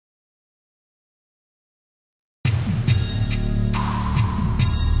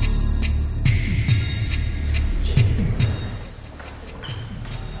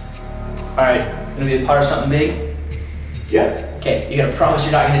Alright, gonna be a part of something big? Yeah. Okay, you gotta promise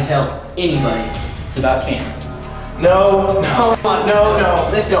you're not gonna tell anybody it's about camp. No.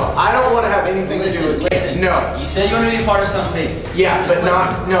 Listen. No, I don't want to have anything to do with Listen. No. You said you want to be a part of something big. Yeah, Just but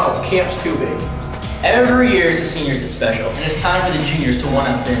listen. no, camp's too big. Every year it's the seniors that's special, and it's time for the juniors to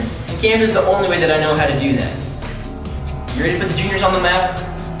one-up them. And camp is the only way that I know how to do that. You ready to put the juniors on the map?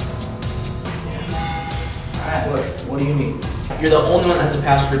 Alright. What do you need? You're the only one that has a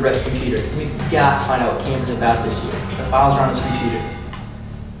password to Brett's computer. We've got to find out what camp is about this year. The files are on his computer.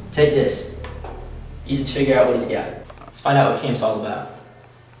 Take this. Easy to figure out what he's got. Let's find out what camp's all about.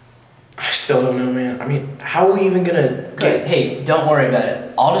 I still don't know, man. I mean, how are we even gonna Okay, hey, don't worry about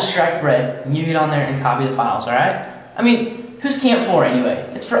it. I'll distract Brett, and you get on there and copy the files, alright? I mean, who's camp for anyway?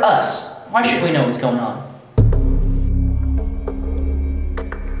 It's for us. Why shouldn't we know what's going on?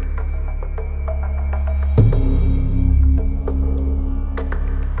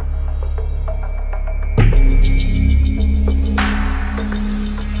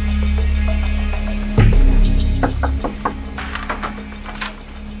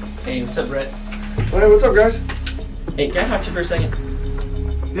 Hey, what's up, Brett? Hey, what's up, guys? Hey, can I talk to you for a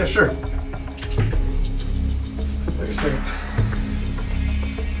second? Yeah, sure. Wait a second.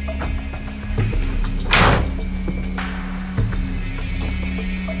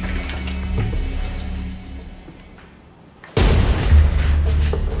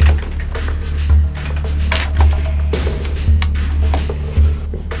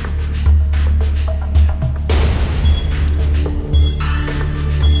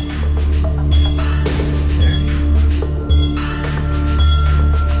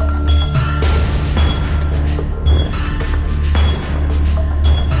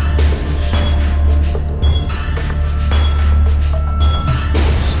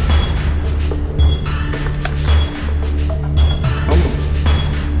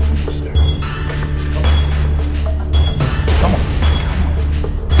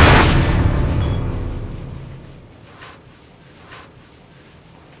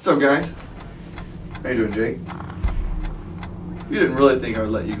 What's up, guys? How you doing, Jake? You didn't really think I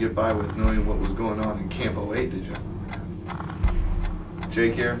would let you get by with knowing what was going on in Camp 08, did you?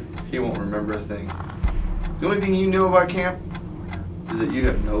 Jake here, he won't remember a thing. The only thing you know about camp is that you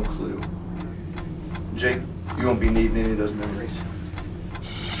have no clue. Jake, you won't be needing any of those memories.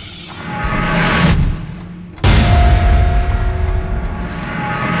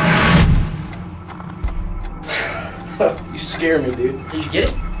 You scare me, dude. Did you get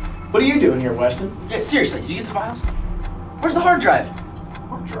it? What are you doing here, Weston? Yeah, seriously, did you get the files? Where's the hard drive?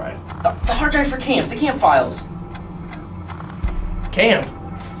 Hard drive. The hard drive for camp, the camp files. Camp?